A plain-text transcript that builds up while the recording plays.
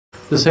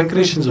The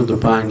secretions of the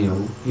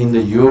pineal in the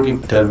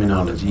yogic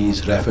terminology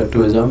is referred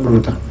to as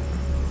amruta,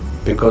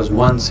 because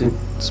once it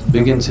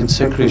begins its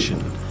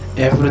secretion,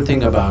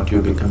 everything about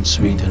you becomes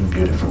sweet and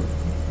beautiful.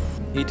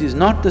 It is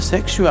not the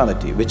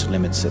sexuality which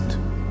limits it,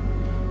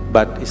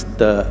 but it's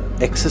the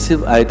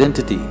excessive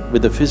identity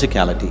with the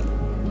physicality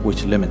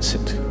which limits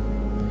it.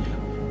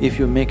 If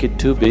you make it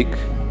too big,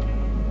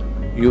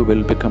 you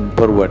will become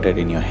perverted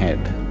in your head.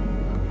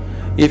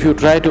 If you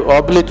try to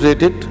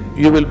obliterate it,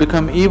 you will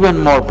become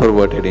even more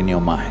perverted in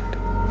your mind.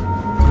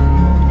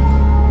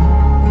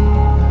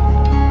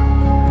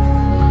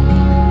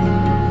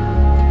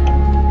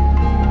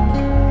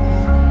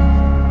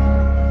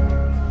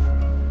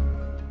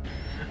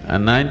 A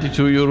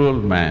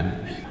 92-year-old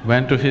man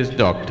went to his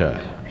doctor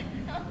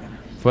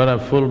for a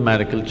full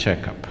medical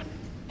checkup.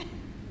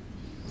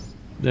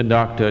 The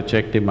doctor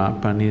checked him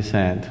up and he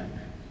said,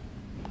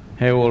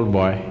 "Hey, old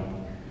boy,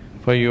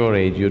 for your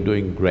age you're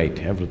doing great,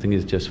 everything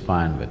is just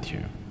fine with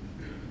you."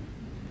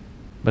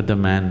 But the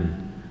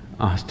man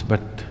asked,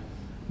 "But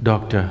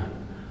doctor,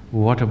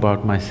 what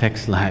about my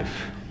sex life?"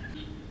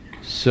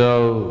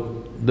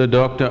 So the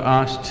doctor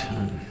asked,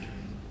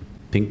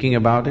 "Thinking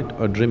about it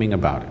or dreaming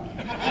about it?"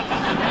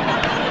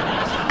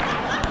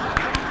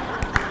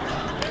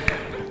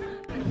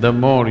 The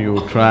more you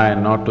try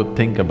not to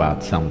think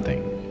about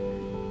something,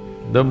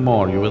 the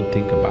more you will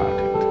think about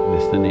it.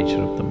 This is the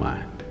nature of the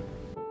mind.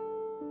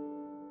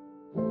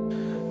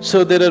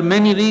 So there are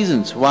many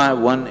reasons why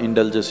one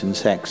indulges in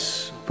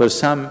sex. For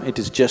some, it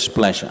is just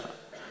pleasure.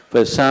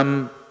 For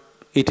some,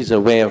 it is a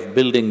way of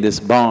building this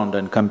bond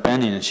and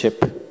companionship.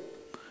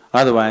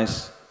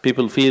 Otherwise,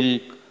 people feel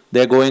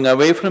they're going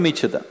away from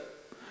each other.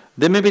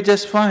 They may be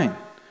just fine,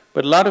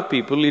 but a lot of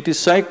people, it is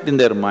psyched in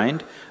their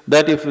mind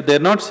that if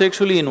they're not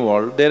sexually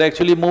involved, they're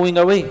actually moving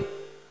away.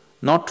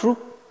 Not true.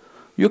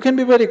 You can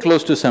be very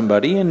close to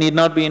somebody and need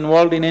not be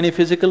involved in any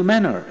physical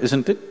manner,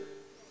 isn't it?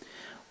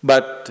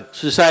 But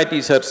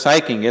societies are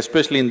psyching,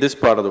 especially in this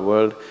part of the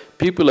world,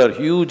 people are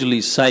hugely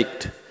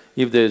psyched.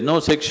 If there is no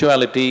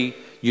sexuality,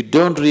 you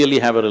don't really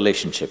have a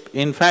relationship.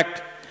 In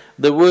fact,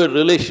 the word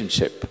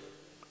relationship,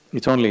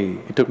 it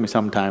took me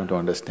some time to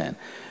understand,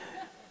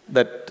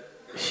 that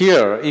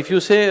here, if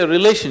you say a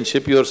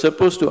relationship, you're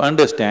supposed to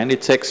understand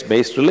it's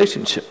sex-based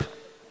relationship.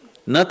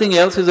 Nothing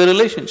else is a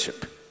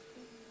relationship.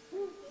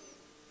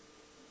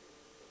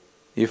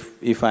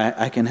 If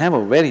I can have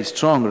a very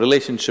strong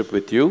relationship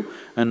with you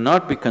and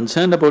not be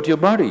concerned about your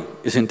body,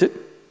 isn't it?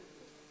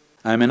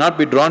 I may not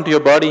be drawn to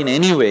your body in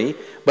any way,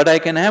 but I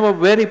can have a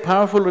very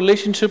powerful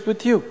relationship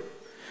with you.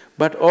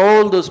 But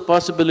all those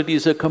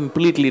possibilities are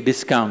completely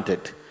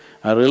discounted.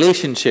 A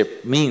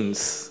relationship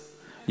means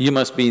you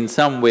must be in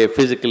some way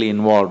physically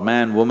involved,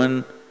 man,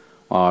 woman,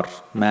 or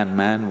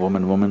man,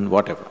 woman, woman,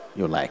 whatever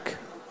you like.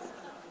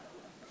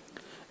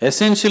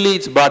 Essentially,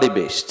 it's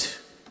body-based.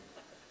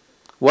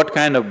 What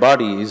kind of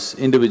body is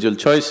individual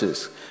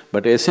choices,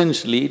 but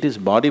essentially it is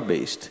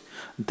body-based.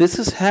 This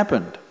has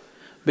happened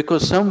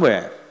because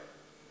somewhere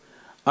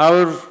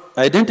our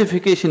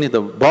identification in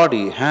the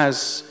body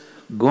has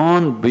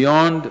gone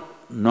beyond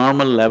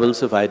normal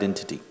levels of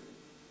identity.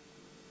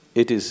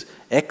 It is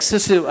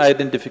excessive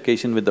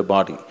identification with the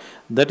body.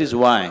 That is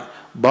why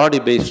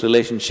body-based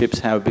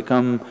relationships have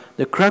become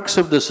the crux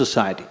of the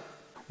society.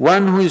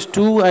 One who is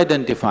too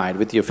identified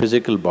with your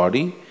physical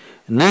body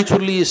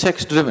naturally is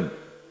sex-driven,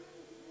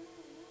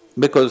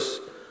 because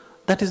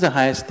that is the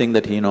highest thing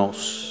that he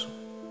knows.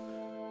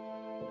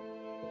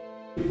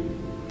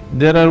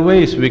 There are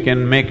ways we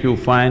can make you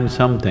find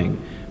something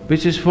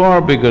which is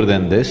far bigger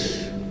than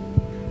this.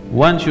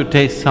 Once you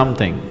taste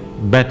something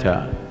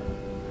better,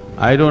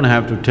 I don't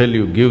have to tell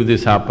you, give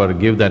this up or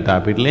give that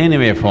up, it'll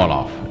anyway fall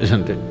off,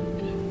 isn't it?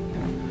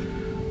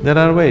 There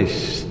are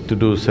ways to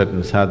do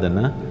certain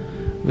sadhana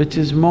which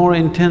is more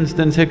intense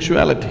than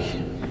sexuality,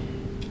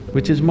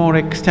 which is more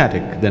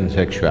ecstatic than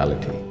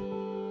sexuality.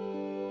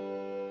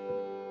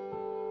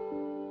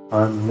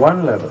 On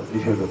one level,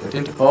 if you look at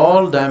it,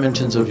 all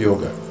dimensions of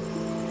yoga,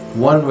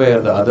 one way or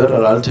the other,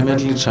 are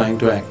ultimately trying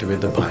to activate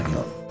the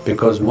pineal.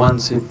 Because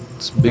once it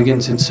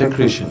begins its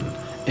secretion,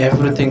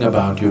 everything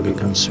about you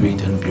becomes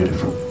sweet and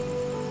beautiful.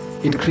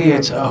 It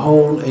creates a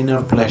whole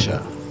inner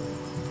pleasure,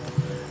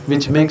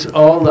 which makes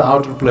all the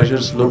outer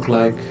pleasures look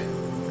like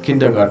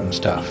kindergarten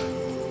stuff.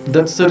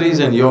 That's the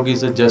reason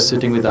yogis are just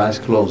sitting with eyes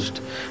closed,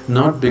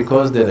 not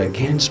because they're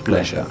against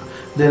pleasure,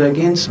 they're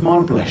against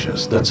small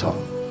pleasures, that's all.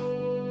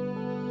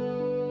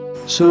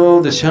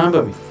 So the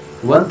Shambhavi,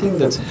 one thing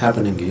that's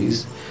happening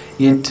is,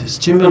 it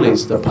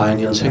stimulates the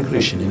pineal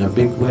secretion in a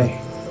big way,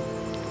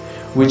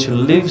 which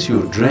leaves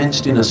you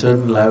drenched in a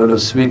certain level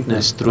of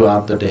sweetness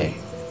throughout the day.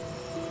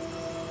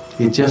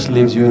 It just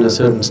leaves you in a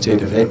certain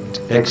state of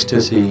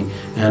ecstasy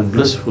and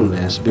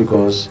blissfulness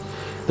because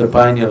the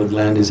pineal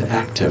gland is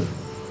active.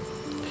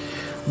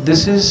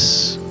 This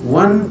is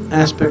one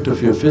aspect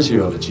of your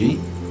physiology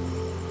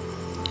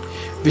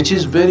which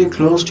is very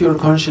close to your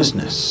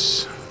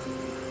consciousness.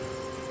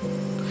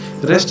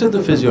 The rest of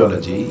the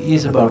physiology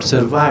is about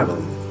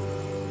survival.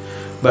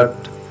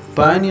 But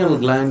Pineal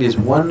gland is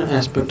one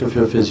aspect of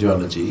your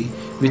physiology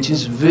which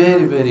is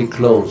very, very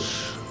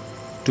close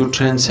to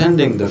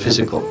transcending the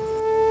physical.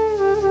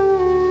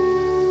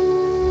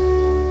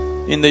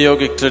 In the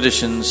yogic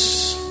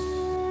traditions,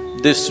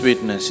 this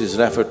sweetness is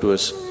referred to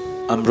as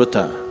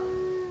amrita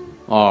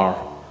or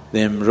the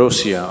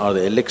ambrosia or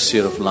the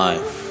elixir of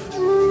life.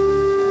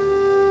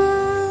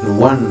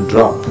 One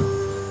drop,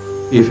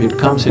 if it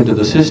comes into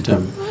the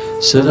system,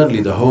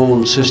 suddenly the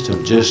whole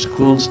system just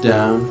cools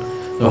down,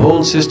 the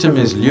whole system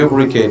is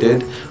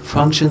lubricated,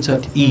 functions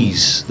at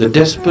ease. The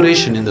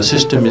desperation in the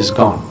system is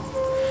gone.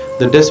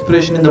 The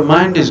desperation in the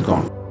mind is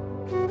gone.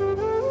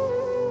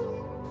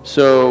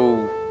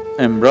 So,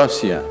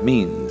 ambrosia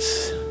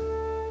means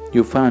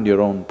you found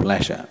your own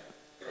pleasure.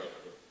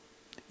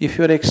 If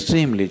you're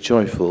extremely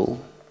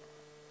joyful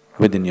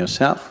within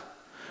yourself,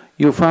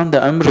 you found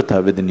the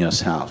amrita within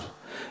yourself.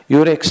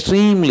 You're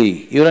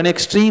an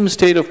extreme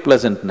state of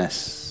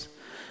pleasantness.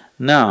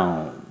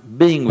 Now,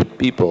 being with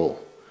people,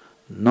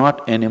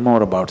 not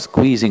anymore about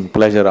squeezing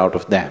pleasure out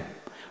of them.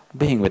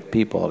 Being with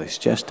people is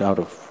just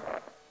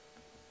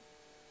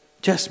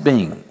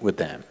being with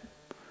them.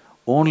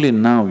 Only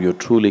now you're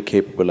truly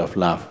capable of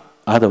love.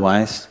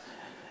 Otherwise,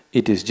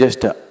 it is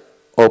just a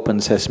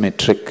open sesame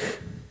trick.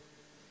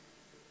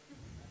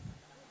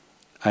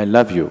 I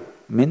love you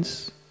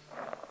means,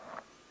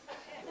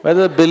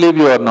 whether they believe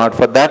you or not,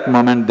 for that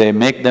moment they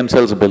make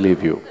themselves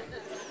believe you.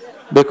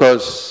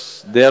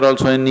 Because they are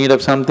also in need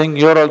of something,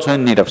 you're also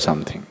in need of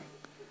something.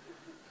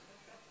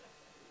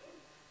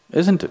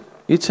 Isn't it?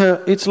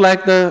 It's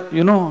like the,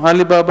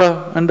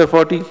 Alibaba under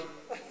 40.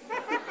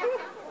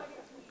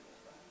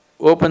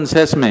 Open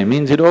sesame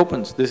means it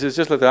opens. This is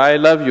just like the I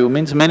love you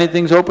means many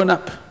things open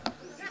up.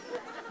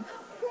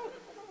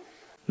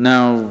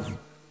 Now,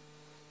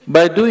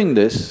 by doing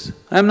this,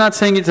 I'm not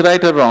saying it's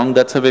right or wrong,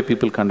 that's the way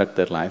people conduct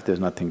their life, there's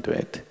nothing to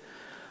it.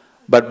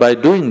 But by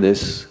doing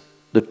this,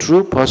 the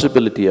true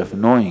possibility of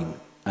knowing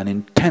an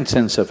intense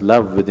sense of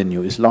love within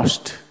you is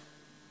lost.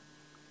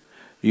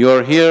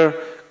 You're here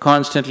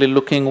constantly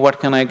looking, what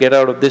can I get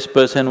out of this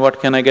person,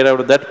 what can I get out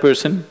of that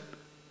person?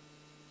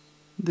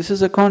 This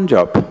is a con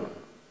job.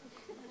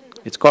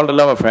 It's called a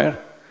love affair.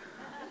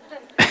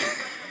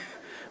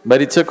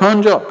 But it's a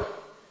con job.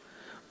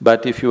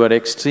 But if you are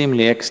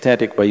extremely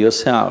ecstatic by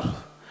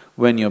yourself,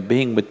 when you're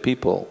being with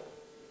people,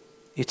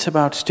 it's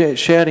about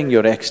sharing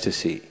your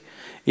ecstasy.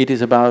 It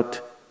is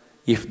about,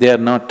 if they are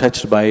not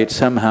touched by it,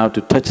 somehow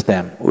to touch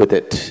them with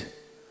it,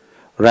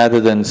 rather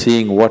than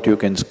seeing what you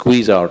can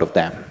squeeze out of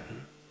them.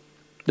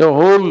 The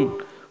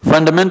whole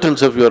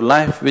fundamentals of your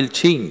life will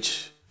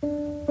change.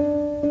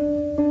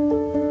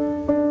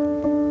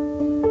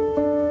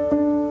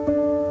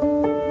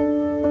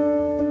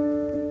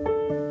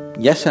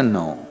 Yes and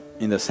no,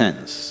 in the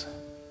sense,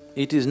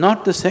 it is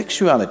not the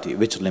sexuality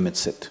which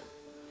limits it,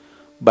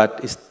 but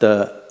it's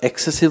the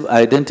excessive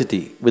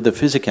identity with the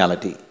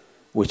physicality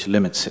which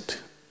limits it.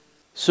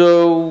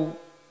 So,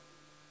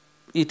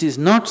 it is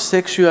not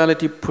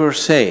sexuality per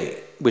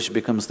se which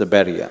becomes the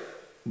barrier,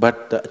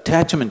 but the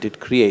attachment it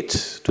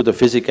creates to the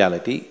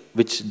physicality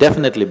which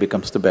definitely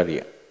becomes the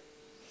barrier.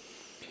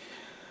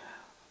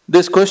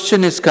 This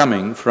question is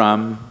coming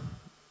from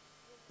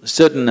a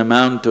certain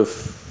amount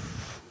of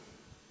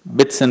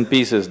bits and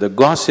pieces, the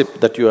gossip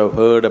that you have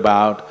heard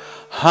about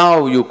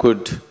how you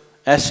could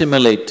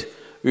assimilate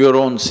your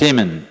own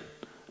semen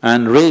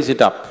and raise it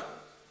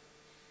up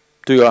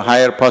to your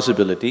higher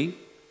possibility.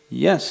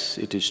 Yes,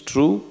 it is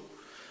true.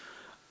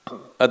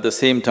 At the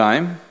same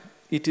time,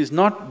 it is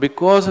not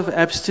because of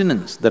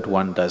abstinence that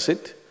one does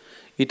it,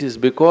 it is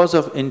because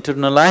of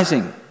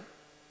internalizing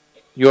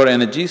your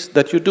energies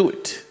that you do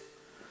it.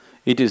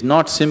 It is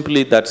not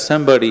simply that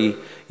somebody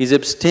is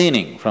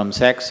abstaining from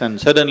sex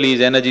and suddenly his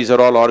energies are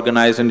all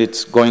organized and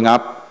it's going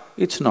up.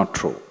 It's not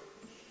true.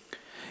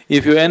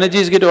 If your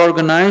energies get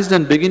organized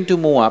and begin to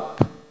move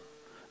up,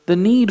 the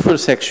need for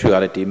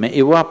sexuality may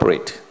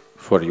evaporate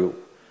for you,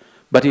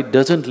 but it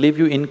doesn't leave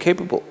you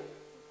incapable.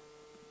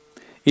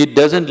 It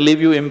doesn't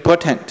leave you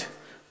impotent,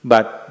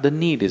 but the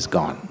need is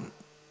gone.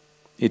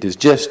 It is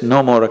just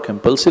no more a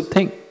compulsive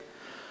thing.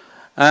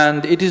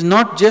 And it is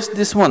not just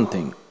this one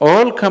thing,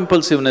 all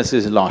compulsiveness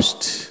is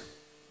lost.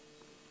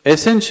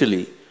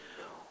 Essentially,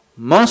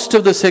 most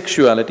of the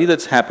sexuality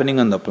that's happening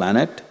on the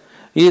planet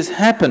is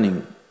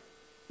happening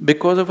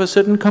because of a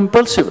certain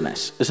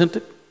compulsiveness, isn't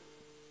it?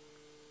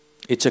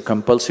 It's a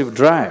compulsive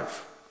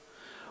drive.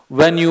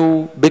 When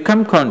you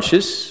become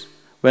conscious,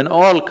 when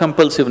all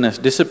compulsiveness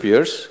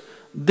disappears,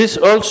 this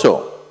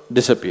also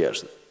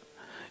disappears.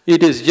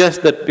 It is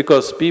just that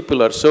because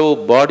people are so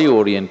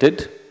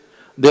body-oriented,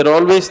 they're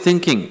always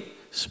thinking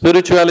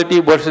spirituality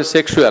versus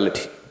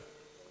sexuality.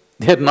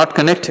 They are not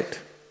connected.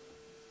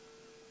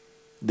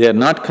 They are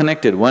not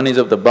connected. One is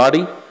of the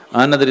body,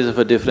 another is of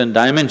a different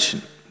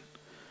dimension.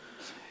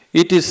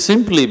 It is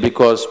simply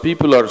because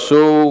people are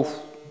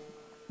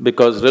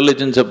because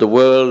religions of the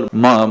world,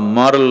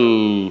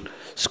 moral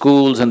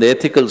schools and the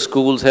ethical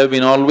schools have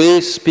been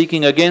always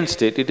speaking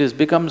against it, it has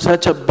become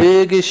such a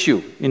big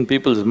issue in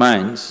people's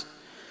minds.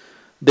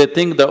 They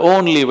think the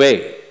only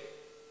way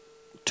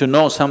to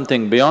know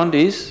something beyond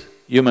is,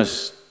 you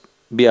must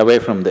be away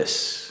from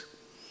this.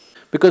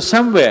 Because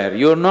somewhere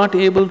you're not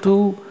able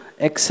to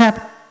accept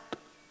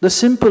the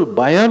simple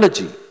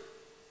biology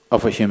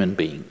of a human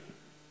being,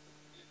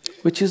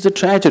 which is the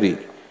tragedy,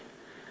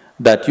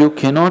 that you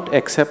cannot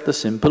accept the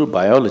simple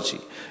biology.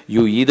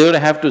 You either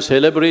have to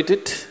celebrate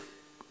it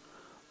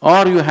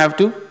or you have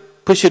to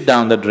push it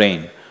down the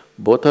drain.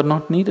 Both are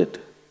not needed.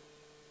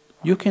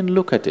 You can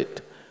look at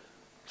it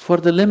for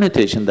the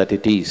limitation that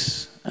it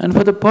is and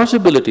for the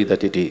possibility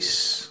that it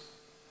is.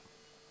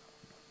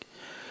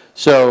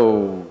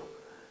 So,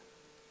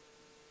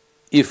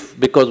 if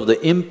because of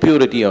the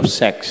impurity of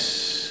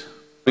sex,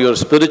 your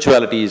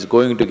spirituality is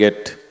going to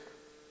get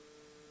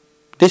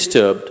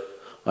disturbed,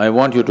 I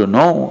want you to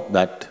know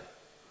that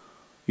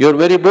your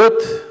very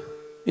birth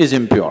is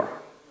impure.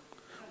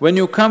 When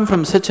you come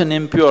from such an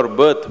impure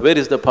birth, where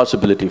is the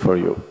possibility for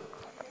you?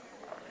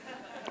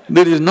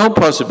 There is no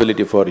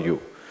possibility for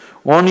you.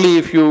 Only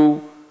if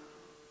you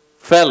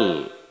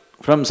fell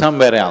from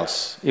somewhere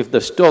else, if the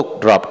stoke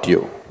dropped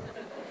you,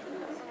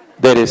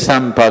 there is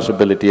some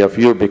possibility of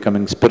you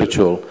becoming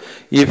spiritual.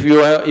 If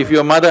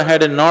your mother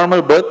had a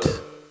normal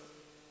birth,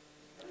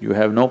 you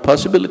have no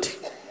possibility.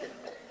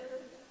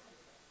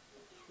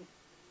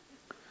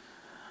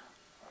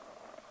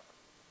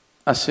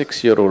 A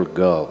 6-year-old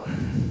girl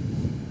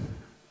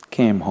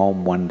came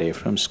home one day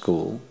from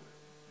school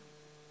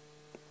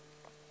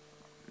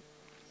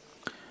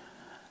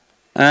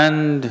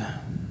and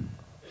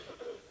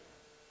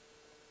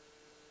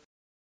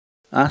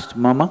asked,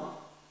 "Mama,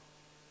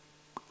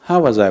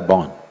 how was I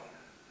born?"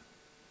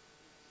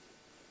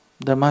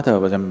 The mother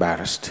was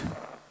embarrassed.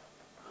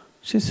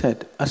 She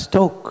said, "A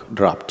stoke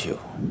dropped you."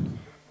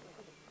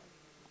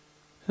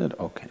 She said,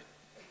 "Okay."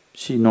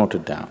 She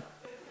noted down,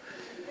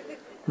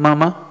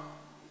 "Mama,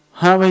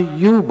 how were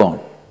you born?"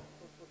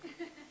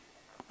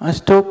 "A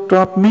stoke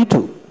dropped me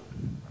too."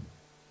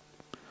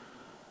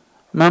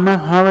 "Mama,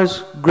 how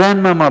was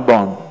grandmama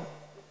born?"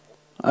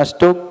 "A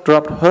stoke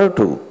dropped her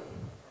too."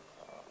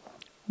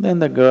 Then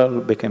the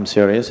girl became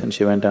serious and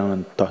she went down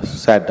and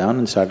sat down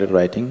and started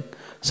writing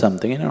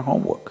something in her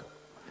homework.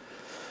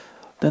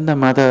 Then the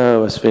mother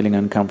was feeling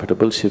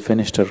uncomfortable, she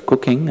finished her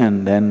cooking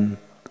and then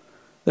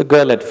the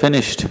girl had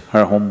finished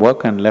her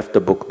homework and left the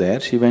book there,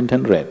 she went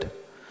and read.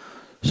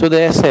 So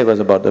the essay was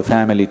about the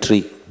family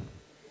tree.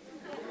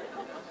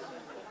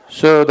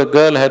 So the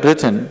girl had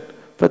written,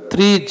 "For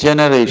 3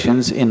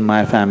 generations in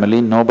my family,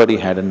 nobody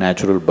had a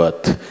natural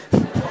birth."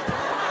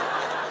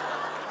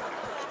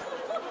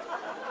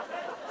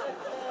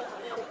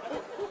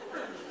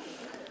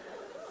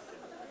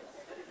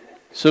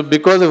 So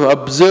because of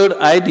absurd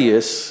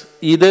ideas,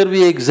 either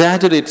we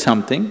exaggerate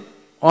something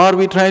or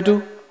we try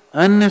to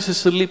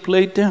unnecessarily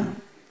play it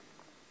down.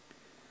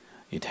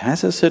 It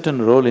has a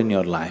certain role in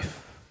your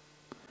life.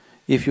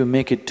 If you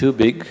make it too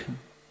big,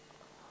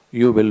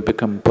 you will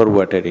become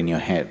perverted in your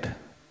head.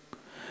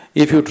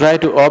 If you try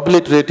to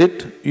obliterate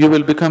it, you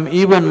will become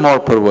even more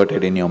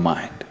perverted in your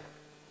mind.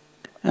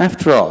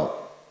 After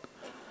all,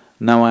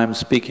 now I am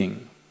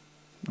speaking,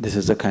 this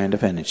is a kind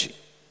of energy.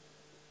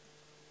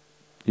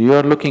 You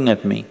are looking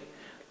at me,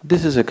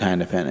 this is a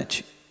kind of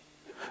energy.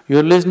 You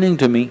are listening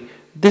to me,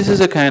 this is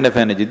a kind of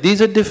energy.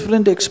 These are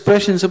different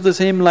expressions of the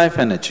same life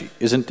energy,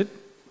 isn't it?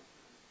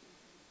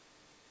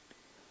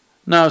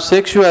 Now,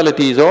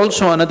 sexuality is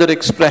also another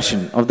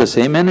expression of the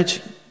same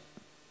energy.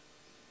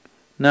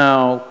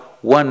 Now,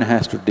 one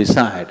has to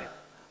decide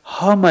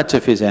how much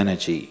of his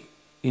energy,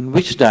 in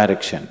which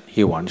direction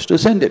he wants to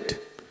send it.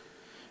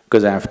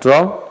 Because after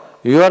all,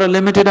 you are a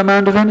limited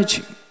amount of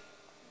energy,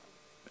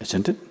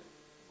 isn't it?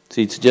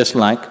 See, it's just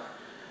like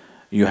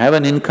you have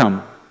an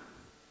income,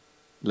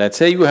 let's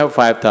say you have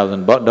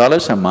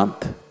 $5,000 a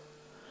month.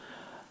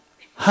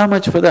 How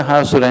much for the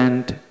house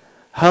rent,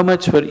 how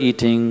much for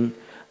eating,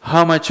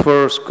 how much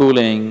for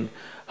schooling,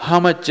 how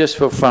much just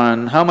for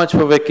fun, how much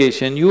for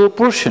vacation, you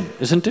apportion,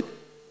 isn't it?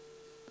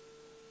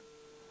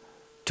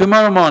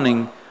 Tomorrow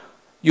morning,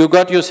 you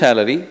got your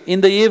salary,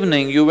 in the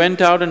evening you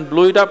went out and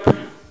blew it up.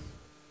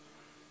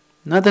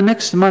 Now the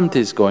next month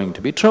is going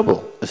to be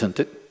trouble, isn't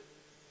it?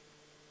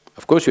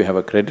 Of course you have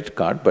a credit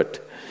card, but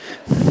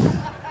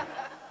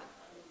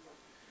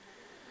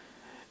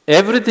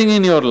everything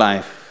in your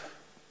life,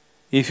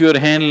 if you're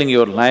handling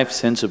your life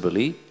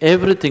sensibly,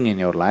 everything in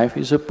your life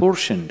is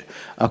apportioned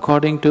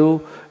according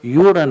to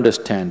your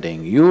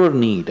understanding, your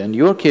need and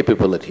your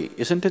capability,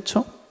 isn't it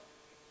so?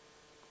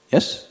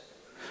 Yes?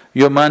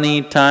 Your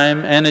money,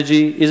 time,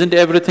 energy, isn't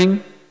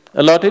everything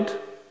allotted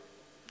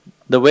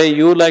the way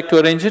you like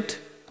to arrange it?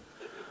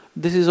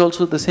 This is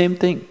also the same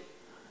thing.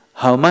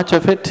 How much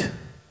of it?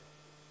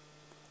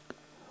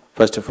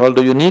 First of all,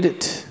 do you need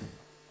it?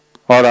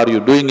 Or are you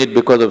doing it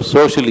because of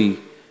socially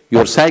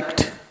you're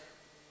psyched?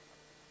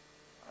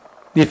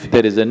 If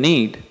there is a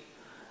need,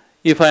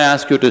 if I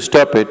ask you to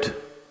stop it,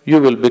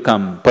 you will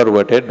become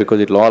perverted because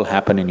it'll all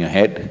happen in your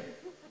head.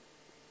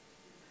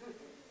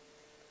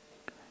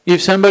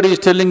 If somebody is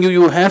telling you,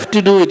 you have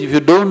to do it, if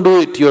you don't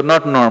do it, you're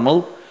not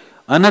normal,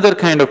 another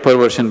kind of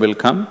perversion will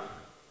come.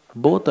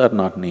 Both are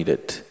not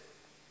needed,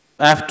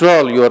 After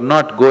all, you are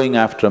not going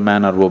after a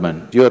man or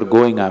woman, you are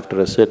going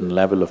after a certain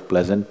level of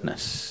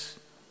pleasantness.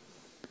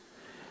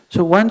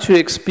 So once you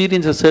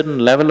experience a certain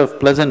level of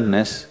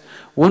pleasantness,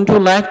 wouldn't you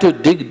like to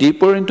dig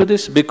deeper into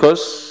this?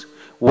 Because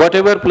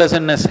whatever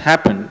pleasantness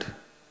happened,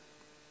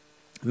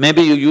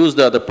 maybe you used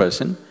the other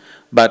person,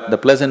 but the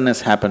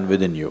pleasantness happened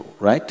within you,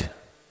 right?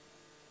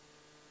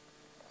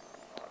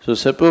 So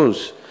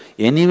suppose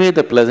anyway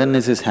the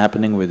pleasantness is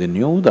happening within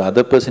you, the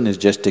other person is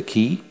just a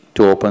key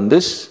to open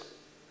this.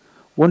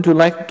 Wouldn't you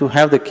like to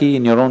have the key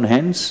in your own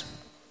hands?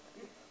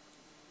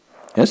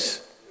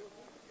 Yes?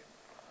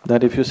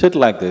 That if you sit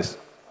like this,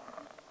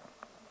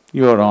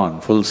 you are on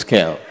full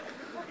scale.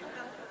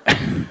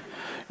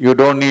 You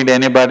don't need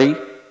anybody.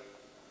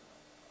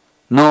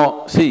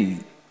 No, see,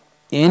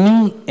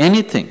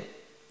 anything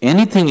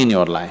in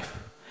your life,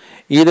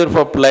 either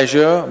for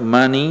pleasure,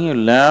 money,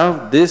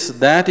 love, this,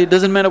 that, it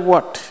doesn't matter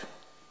what,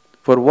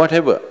 for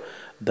whatever,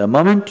 the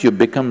moment you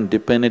become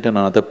dependent on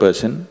another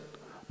person,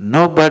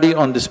 nobody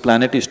on this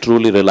planet is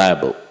truly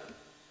reliable,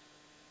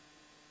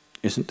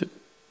 isn't it?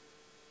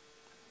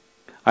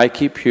 I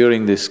keep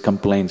hearing these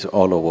complaints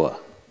all over.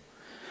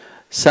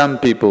 Some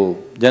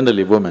people,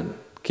 generally women,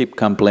 keep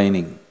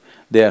complaining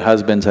their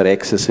husbands are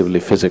excessively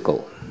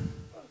physical.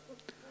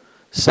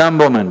 Some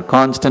woman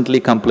constantly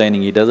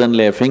complaining, he doesn't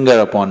lay a finger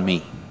upon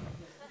me.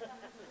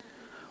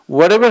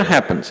 Whatever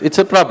happens, it's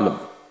a problem,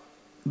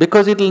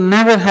 because it'll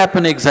never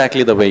happen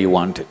exactly the way you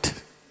want it.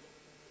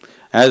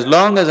 As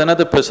long as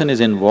another person is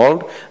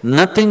involved,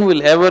 nothing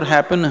will ever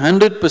happen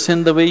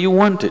 100% the way you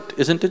want it,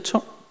 isn't it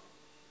so?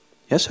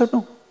 Yes or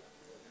no?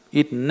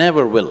 It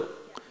never will.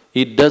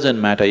 It doesn't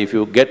matter if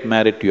you get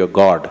married to your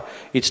god,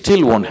 it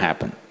still won't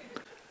happen.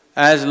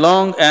 As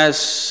long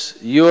as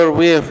your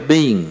way of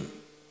being,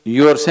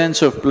 your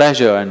sense of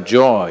pleasure and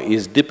joy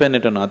is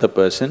dependent on another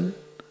person,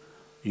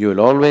 you will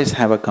always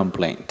have a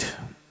complaint.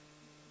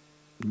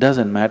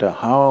 Doesn't matter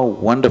how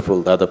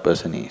wonderful the other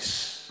person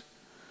is.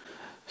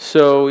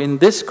 So, in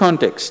this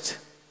context,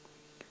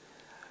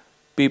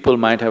 people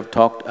might have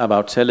talked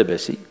about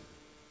celibacy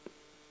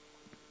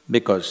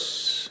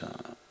because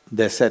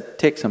they said,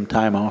 take some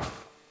time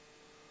off.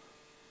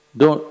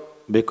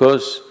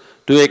 Because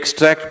to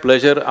extract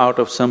pleasure out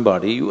of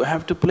somebody, you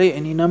have to play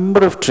any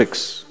number of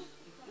tricks.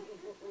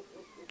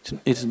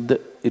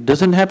 It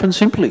doesn't happen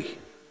simply.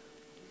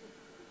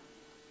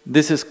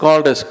 This is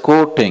called as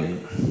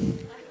courting.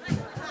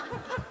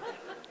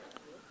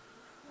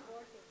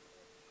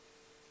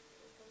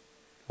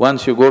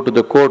 Once you go to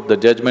the court, the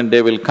judgment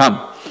day will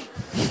come.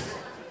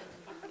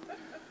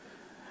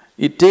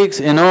 It takes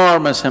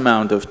enormous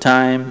amount of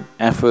time,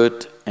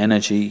 effort,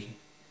 energy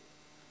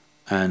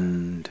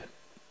and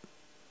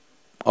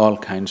all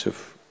kinds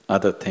of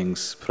other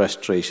things,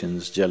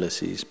 frustrations,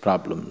 jealousies,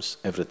 problems,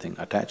 everything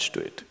attached to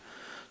it.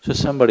 So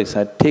somebody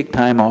said, take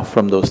time off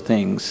from those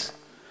things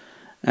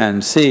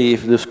and see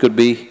if this could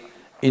be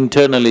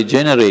internally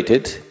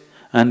generated,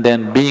 and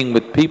then being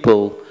with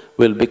people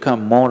will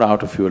become more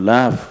out of your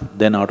love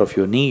than out of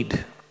your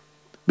need,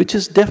 which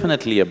is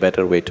definitely a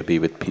better way to be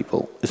with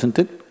people, isn't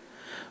it?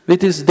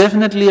 It is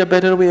definitely a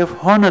better way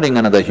of honoring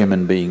another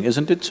human being,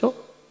 isn't it so?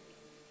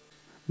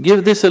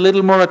 Give this a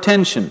little more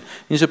attention.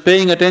 Instead of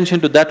paying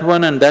attention to that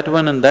one and that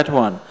one and that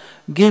one,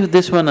 give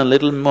this one a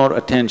little more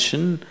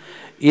attention.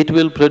 It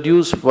will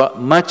produce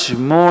much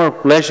more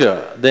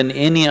pleasure than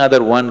any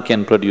other one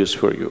can produce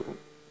for you.